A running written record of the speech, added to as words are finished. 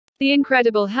The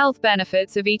incredible health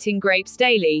benefits of eating grapes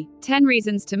daily, 10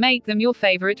 reasons to make them your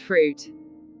favorite fruit.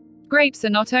 Grapes are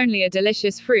not only a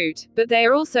delicious fruit, but they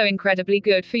are also incredibly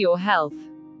good for your health.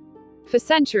 For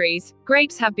centuries,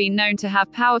 grapes have been known to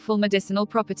have powerful medicinal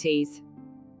properties.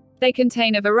 They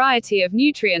contain a variety of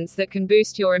nutrients that can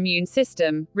boost your immune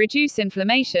system, reduce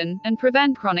inflammation, and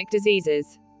prevent chronic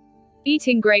diseases.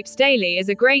 Eating grapes daily is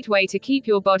a great way to keep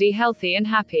your body healthy and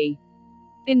happy.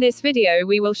 In this video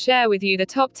we will share with you the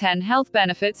top 10 health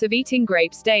benefits of eating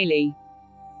grapes daily.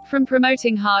 From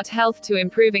promoting heart health to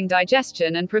improving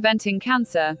digestion and preventing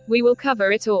cancer, we will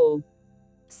cover it all.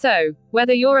 So,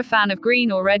 whether you're a fan of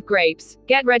green or red grapes,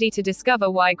 get ready to discover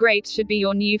why grapes should be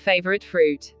your new favorite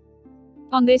fruit.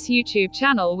 On this YouTube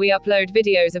channel we upload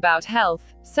videos about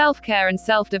health, self-care and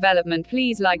self-development.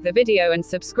 Please like the video and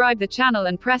subscribe the channel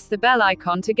and press the bell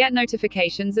icon to get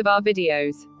notifications of our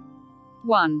videos.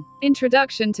 1.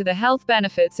 Introduction to the health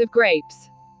benefits of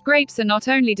grapes. Grapes are not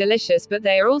only delicious but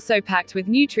they are also packed with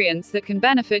nutrients that can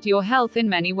benefit your health in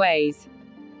many ways.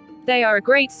 They are a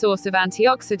great source of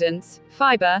antioxidants,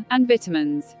 fiber, and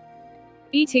vitamins.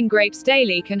 Eating grapes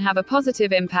daily can have a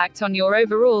positive impact on your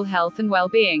overall health and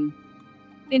well-being.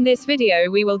 In this video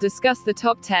we will discuss the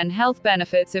top 10 health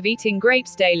benefits of eating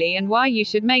grapes daily and why you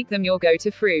should make them your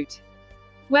go-to fruit.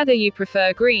 Whether you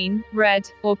prefer green, red,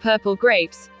 or purple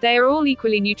grapes, they are all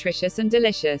equally nutritious and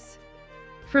delicious.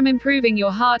 From improving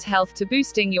your heart health to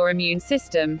boosting your immune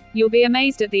system, you'll be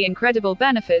amazed at the incredible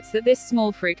benefits that this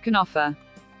small fruit can offer.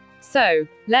 So,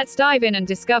 let's dive in and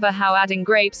discover how adding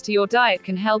grapes to your diet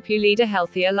can help you lead a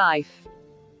healthier life.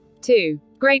 2.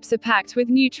 Grapes are packed with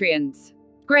nutrients.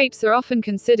 Grapes are often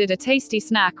considered a tasty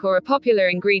snack or a popular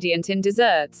ingredient in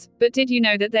desserts, but did you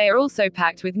know that they are also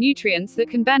packed with nutrients that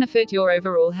can benefit your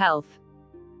overall health?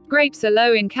 Grapes are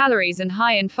low in calories and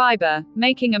high in fiber,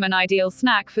 making them an ideal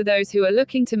snack for those who are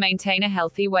looking to maintain a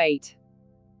healthy weight.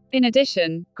 In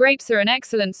addition, grapes are an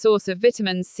excellent source of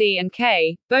vitamins C and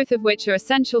K, both of which are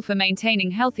essential for maintaining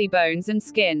healthy bones and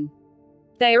skin.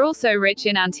 They are also rich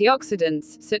in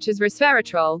antioxidants, such as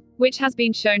resveratrol, which has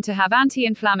been shown to have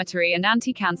anti-inflammatory and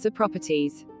anti-cancer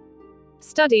properties.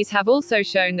 Studies have also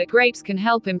shown that grapes can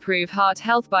help improve heart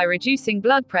health by reducing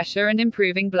blood pressure and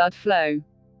improving blood flow.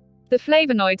 The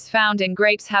flavonoids found in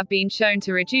grapes have been shown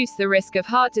to reduce the risk of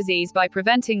heart disease by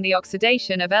preventing the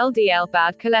oxidation of LDL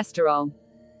bad cholesterol.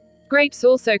 Grapes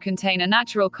also contain a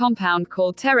natural compound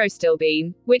called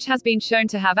pterostilbene, which has been shown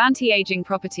to have anti-aging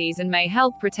properties and may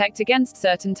help protect against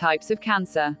certain types of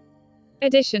cancer.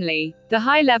 Additionally, the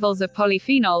high levels of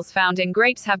polyphenols found in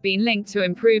grapes have been linked to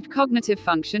improved cognitive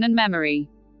function and memory.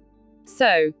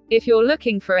 So, if you're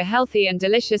looking for a healthy and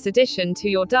delicious addition to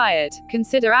your diet,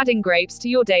 consider adding grapes to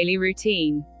your daily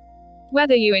routine.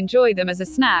 Whether you enjoy them as a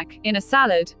snack, in a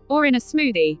salad, or in a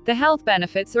smoothie, the health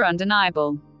benefits are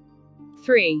undeniable.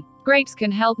 3. Grapes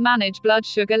can help manage blood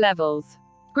sugar levels.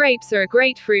 Grapes are a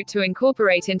great fruit to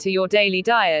incorporate into your daily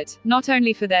diet, not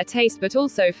only for their taste but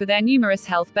also for their numerous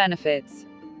health benefits.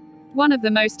 One of the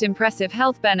most impressive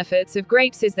health benefits of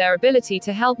grapes is their ability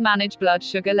to help manage blood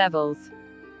sugar levels.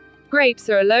 Grapes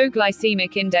are a low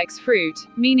glycemic index fruit,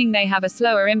 meaning they have a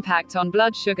slower impact on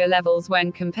blood sugar levels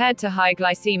when compared to high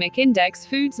glycemic index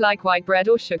foods like white bread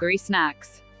or sugary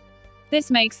snacks. This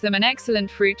makes them an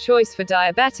excellent fruit choice for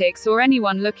diabetics or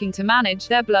anyone looking to manage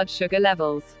their blood sugar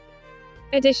levels.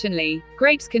 Additionally,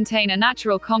 grapes contain a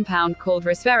natural compound called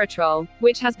resveratrol,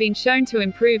 which has been shown to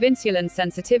improve insulin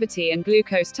sensitivity and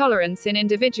glucose tolerance in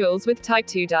individuals with type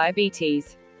 2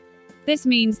 diabetes. This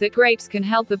means that grapes can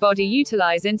help the body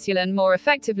utilize insulin more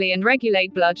effectively and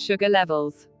regulate blood sugar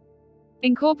levels.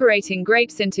 Incorporating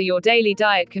grapes into your daily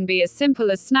diet can be as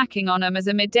simple as snacking on them as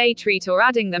a midday treat or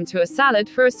adding them to a salad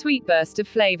for a sweet burst of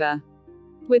flavor.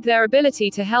 With their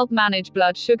ability to help manage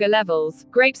blood sugar levels,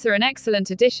 grapes are an excellent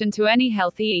addition to any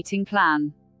healthy eating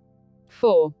plan.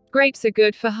 4. Grapes are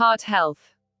good for heart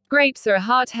health. Grapes are a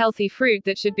heart-healthy fruit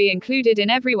that should be included in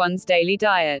everyone's daily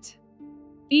diet.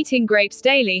 Eating grapes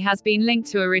daily has been linked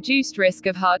to a reduced risk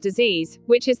of heart disease,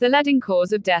 which is the leading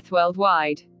cause of death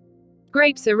worldwide.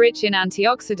 Grapes are rich in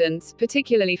antioxidants,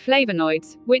 particularly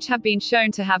flavonoids, which have been shown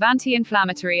to have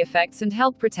anti-inflammatory effects and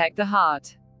help protect the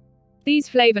heart. These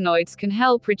flavonoids can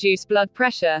help reduce blood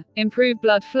pressure, improve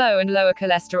blood flow and lower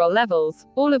cholesterol levels,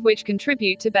 all of which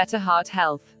contribute to better heart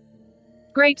health.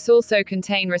 Grapes also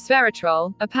contain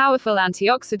resveratrol, a powerful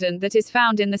antioxidant that is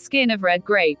found in the skin of red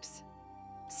grapes.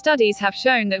 Studies have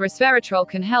shown that resveratrol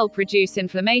can help reduce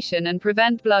inflammation and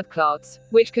prevent blood clots,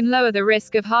 which can lower the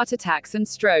risk of heart attacks and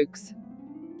strokes.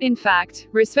 In fact,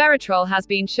 resveratrol has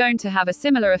been shown to have a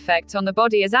similar effect on the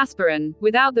body as aspirin,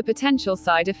 without the potential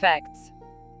side effects.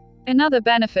 Another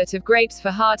benefit of grapes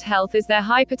for heart health is their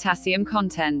high potassium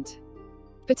content.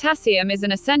 Potassium is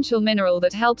an essential mineral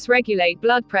that helps regulate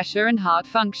blood pressure and heart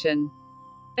function.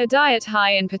 A diet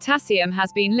high in potassium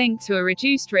has been linked to a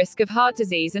reduced risk of heart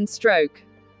disease and stroke.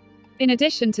 In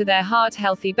addition to their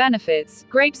heart-healthy benefits,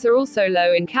 grapes are also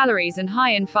low in calories and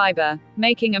high in fiber,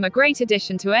 making them a great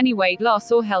addition to any weight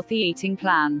loss or healthy eating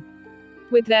plan.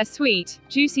 With their sweet,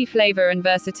 juicy flavor and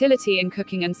versatility in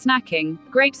cooking and snacking,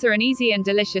 grapes are an easy and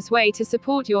delicious way to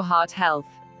support your heart health.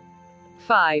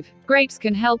 5. Grapes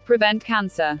can help prevent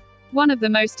cancer. One of the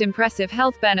most impressive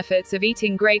health benefits of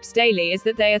eating grapes daily is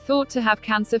that they are thought to have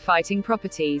cancer-fighting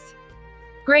properties.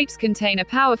 Grapes contain a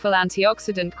powerful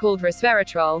antioxidant called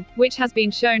resveratrol, which has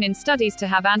been shown in studies to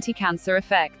have anti-cancer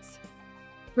effects.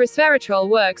 Resveratrol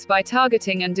works by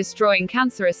targeting and destroying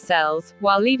cancerous cells,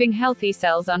 while leaving healthy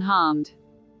cells unharmed.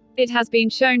 It has been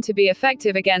shown to be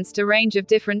effective against a range of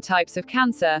different types of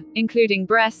cancer, including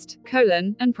breast,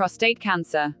 colon, and prostate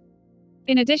cancer.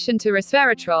 In addition to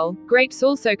resveratrol, grapes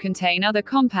also contain other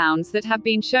compounds that have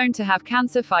been shown to have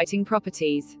cancer-fighting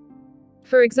properties.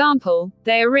 For example,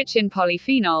 they are rich in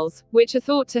polyphenols, which are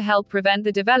thought to help prevent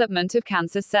the development of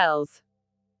cancer cells.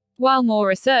 While more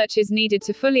research is needed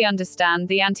to fully understand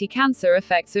the anti-cancer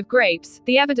effects of grapes,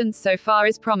 the evidence so far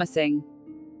is promising.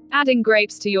 Adding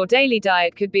grapes to your daily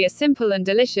diet could be a simple and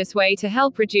delicious way to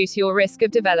help reduce your risk of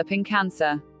developing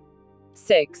cancer.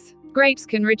 6. Grapes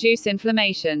can reduce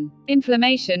inflammation.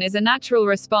 Inflammation is a natural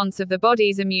response of the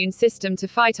body's immune system to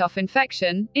fight off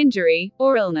infection, injury,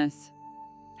 or illness.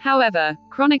 However,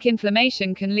 chronic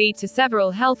inflammation can lead to several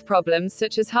health problems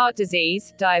such as heart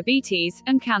disease, diabetes,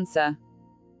 and cancer.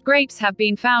 Grapes have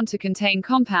been found to contain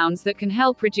compounds that can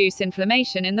help reduce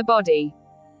inflammation in the body.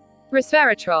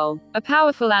 Resveratrol, a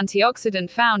powerful antioxidant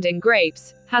found in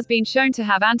grapes, has been shown to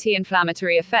have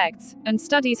anti-inflammatory effects, and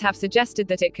studies have suggested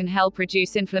that it can help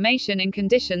reduce inflammation in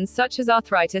conditions such as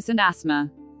arthritis and asthma.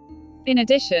 In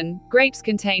addition, grapes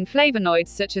contain flavonoids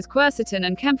such as quercetin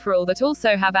and camphorol that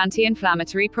also have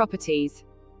anti-inflammatory properties.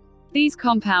 These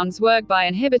compounds work by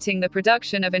inhibiting the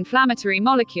production of inflammatory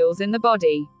molecules in the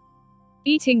body.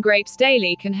 Eating grapes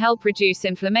daily can help reduce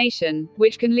inflammation,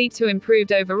 which can lead to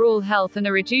improved overall health and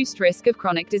a reduced risk of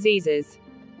chronic diseases.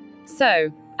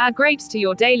 So, add grapes to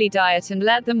your daily diet and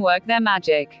let them work their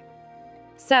magic.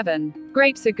 7.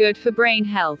 Grapes are good for brain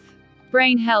health.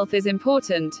 Brain health is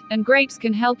important, and grapes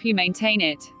can help you maintain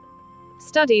it.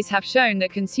 Studies have shown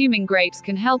that consuming grapes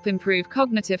can help improve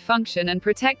cognitive function and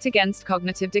protect against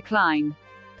cognitive decline.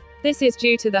 This is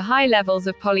due to the high levels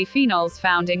of polyphenols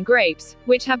found in grapes,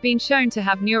 which have been shown to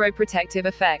have neuroprotective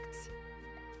effects.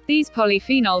 These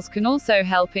polyphenols can also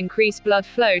help increase blood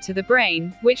flow to the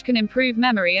brain, which can improve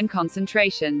memory and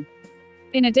concentration.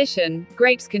 In addition,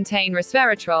 grapes contain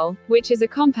resveratrol, which is a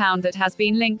compound that has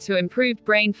been linked to improved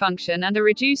brain function and a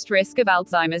reduced risk of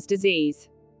Alzheimer's disease.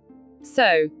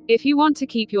 So, if you want to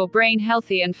keep your brain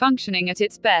healthy and functioning at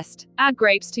its best, add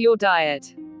grapes to your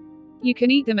diet. You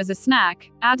can eat them as a snack,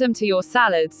 add them to your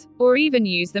salads, or even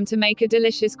use them to make a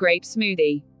delicious grape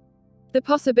smoothie. The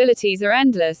possibilities are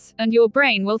endless, and your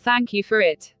brain will thank you for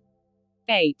it.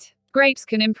 8. Grapes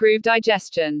can improve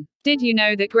digestion. Did you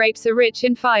know that grapes are rich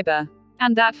in fiber?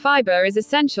 And that fiber is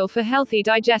essential for healthy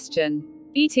digestion.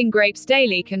 Eating grapes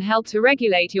daily can help to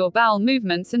regulate your bowel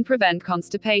movements and prevent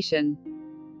constipation.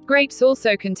 Grapes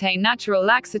also contain natural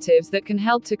laxatives that can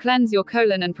help to cleanse your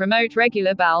colon and promote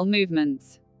regular bowel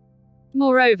movements.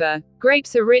 Moreover,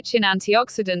 grapes are rich in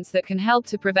antioxidants that can help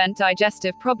to prevent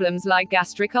digestive problems like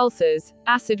gastric ulcers,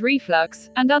 acid reflux,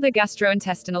 and other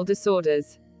gastrointestinal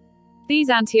disorders. These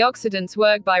antioxidants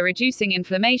work by reducing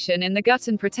inflammation in the gut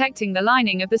and protecting the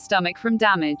lining of the stomach from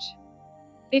damage.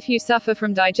 If you suffer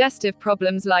from digestive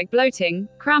problems like bloating,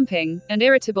 cramping, and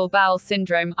irritable bowel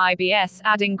syndrome (IBS),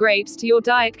 adding grapes to your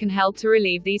diet can help to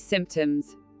relieve these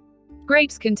symptoms.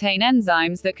 Grapes contain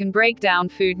enzymes that can break down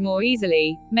food more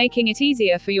easily, making it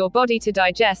easier for your body to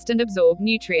digest and absorb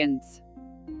nutrients.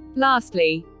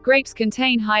 Lastly, grapes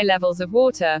contain high levels of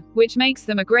water, which makes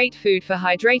them a great food for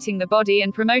hydrating the body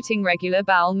and promoting regular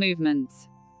bowel movements.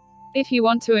 If you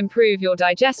want to improve your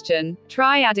digestion,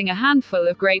 try adding a handful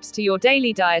of grapes to your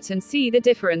daily diet and see the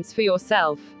difference for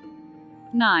yourself.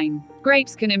 9.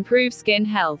 Grapes can improve skin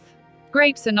health.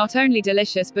 Grapes are not only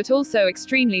delicious but also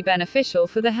extremely beneficial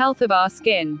for the health of our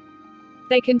skin.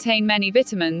 They contain many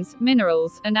vitamins,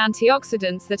 minerals, and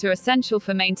antioxidants that are essential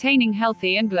for maintaining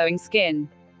healthy and glowing skin.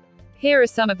 Here are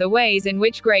some of the ways in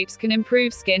which grapes can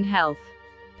improve skin health.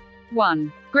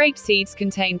 1. Grape seeds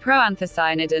contain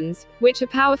proanthocyanidins, which are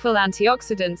powerful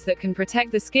antioxidants that can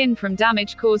protect the skin from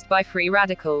damage caused by free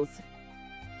radicals.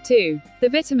 2. The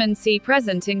vitamin C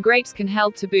present in grapes can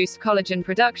help to boost collagen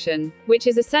production, which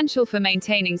is essential for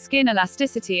maintaining skin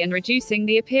elasticity and reducing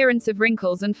the appearance of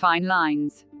wrinkles and fine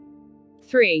lines.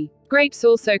 3. Grapes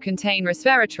also contain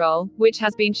resveratrol, which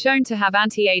has been shown to have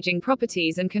anti-aging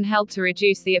properties and can help to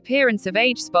reduce the appearance of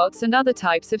age spots and other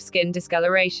types of skin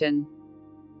discoloration.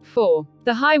 4.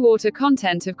 The high water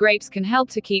content of grapes can help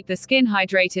to keep the skin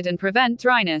hydrated and prevent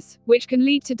dryness, which can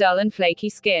lead to dull and flaky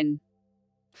skin.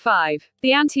 5.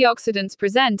 The antioxidants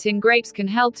present in grapes can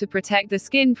help to protect the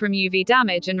skin from UV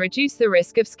damage and reduce the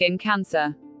risk of skin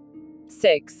cancer.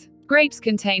 6. Grapes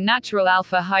contain natural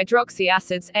alpha-hydroxy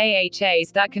acids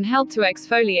AHAs that can help to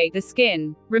exfoliate the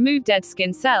skin, remove dead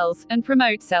skin cells, and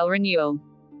promote cell renewal.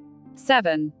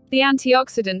 7. The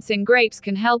antioxidants in grapes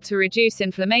can help to reduce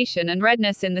inflammation and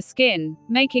redness in the skin,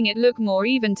 making it look more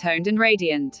even-toned and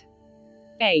radiant.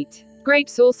 8.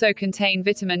 Grapes also contain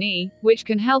vitamin E, which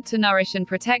can help to nourish and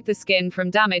protect the skin from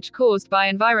damage caused by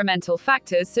environmental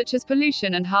factors such as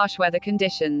pollution and harsh weather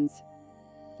conditions.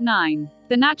 9.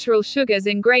 The natural sugars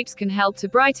in grapes can help to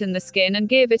brighten the skin and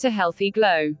give it a healthy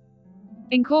glow.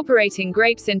 Incorporating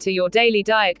grapes into your daily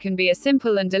diet can be a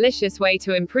simple and delicious way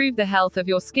to improve the health of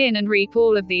your skin and reap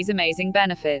all of these amazing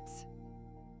benefits.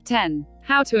 10.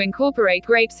 How to incorporate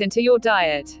grapes into your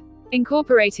diet.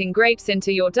 Incorporating grapes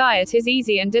into your diet is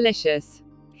easy and delicious.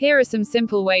 Here are some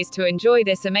simple ways to enjoy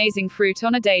this amazing fruit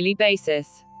on a daily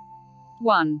basis.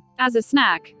 1. As a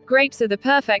snack, grapes are the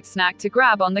perfect snack to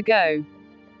grab on the go.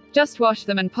 Just wash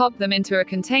them and pop them into a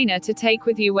container to take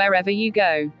with you wherever you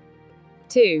go.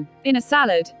 2. In a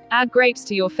salad, add grapes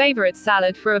to your favorite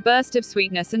salad for a burst of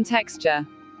sweetness and texture.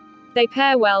 They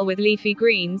pair well with leafy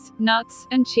greens, nuts,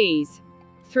 and cheese.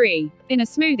 3. In a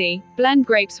smoothie, blend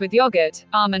grapes with yogurt,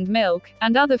 almond milk,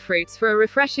 and other fruits for a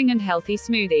refreshing and healthy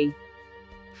smoothie.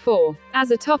 4.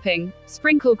 As a topping,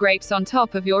 sprinkle grapes on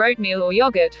top of your oatmeal or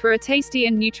yogurt for a tasty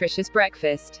and nutritious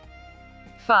breakfast.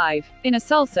 5. In a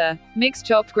salsa, mix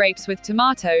chopped grapes with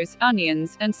tomatoes,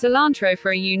 onions, and cilantro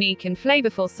for a unique and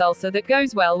flavorful salsa that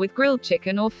goes well with grilled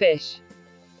chicken or fish.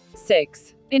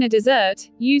 6. In a dessert,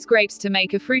 use grapes to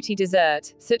make a fruity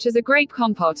dessert, such as a grape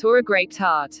compote or a grape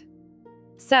tart.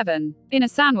 7. In a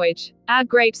sandwich, add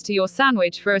grapes to your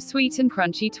sandwich for a sweet and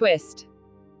crunchy twist.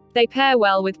 They pair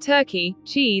well with turkey,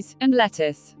 cheese, and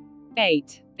lettuce.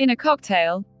 8. In a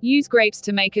cocktail, use grapes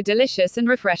to make a delicious and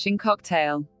refreshing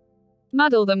cocktail.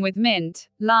 Muddle them with mint,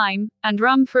 lime, and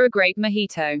rum for a grape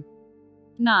mojito.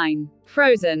 9.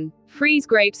 Frozen. Freeze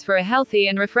grapes for a healthy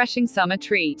and refreshing summer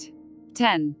treat.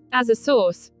 10. As a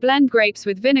sauce, blend grapes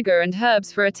with vinegar and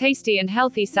herbs for a tasty and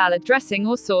healthy salad dressing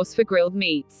or sauce for grilled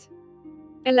meats.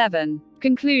 11.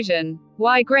 Conclusion.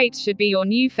 Why grapes should be your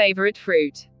new favorite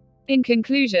fruit. In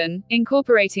conclusion,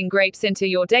 incorporating grapes into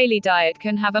your daily diet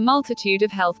can have a multitude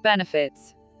of health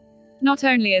benefits. Not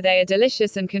only are they a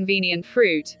delicious and convenient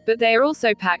fruit, but they are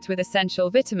also packed with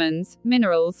essential vitamins,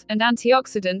 minerals, and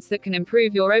antioxidants that can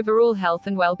improve your overall health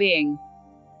and well-being.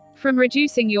 From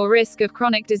reducing your risk of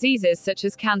chronic diseases such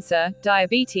as cancer,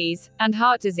 diabetes, and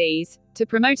heart disease, to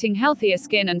promoting healthier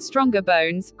skin and stronger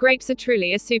bones, grapes are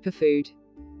truly a superfood.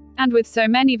 And with so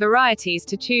many varieties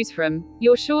to choose from,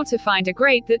 you're sure to find a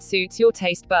grape that suits your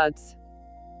taste buds.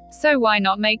 So why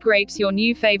not make grapes your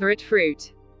new favorite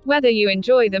fruit? Whether you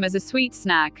enjoy them as a sweet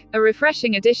snack, a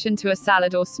refreshing addition to a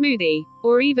salad or smoothie,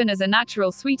 or even as a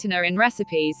natural sweetener in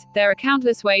recipes, there are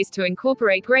countless ways to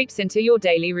incorporate grapes into your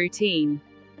daily routine.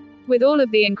 With all of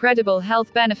the incredible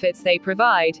health benefits they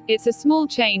provide, it's a small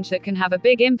change that can have a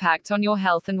big impact on your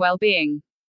health and well-being.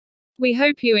 We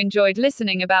hope you enjoyed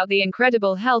listening about the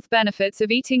incredible health benefits of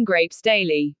eating grapes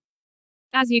daily.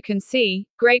 As you can see,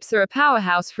 grapes are a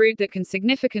powerhouse fruit that can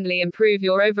significantly improve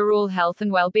your overall health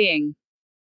and well-being.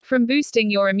 From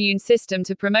boosting your immune system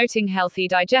to promoting healthy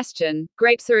digestion,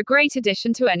 grapes are a great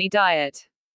addition to any diet.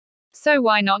 So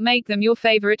why not make them your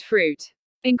favorite fruit?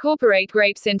 Incorporate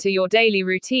grapes into your daily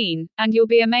routine, and you'll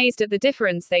be amazed at the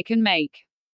difference they can make.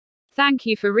 Thank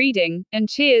you for reading, and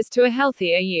cheers to a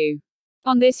healthier you.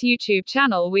 On this YouTube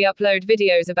channel we upload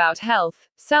videos about health,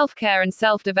 self-care and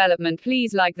self-development.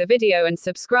 Please like the video and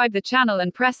subscribe the channel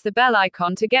and press the bell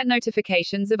icon to get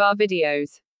notifications of our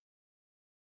videos.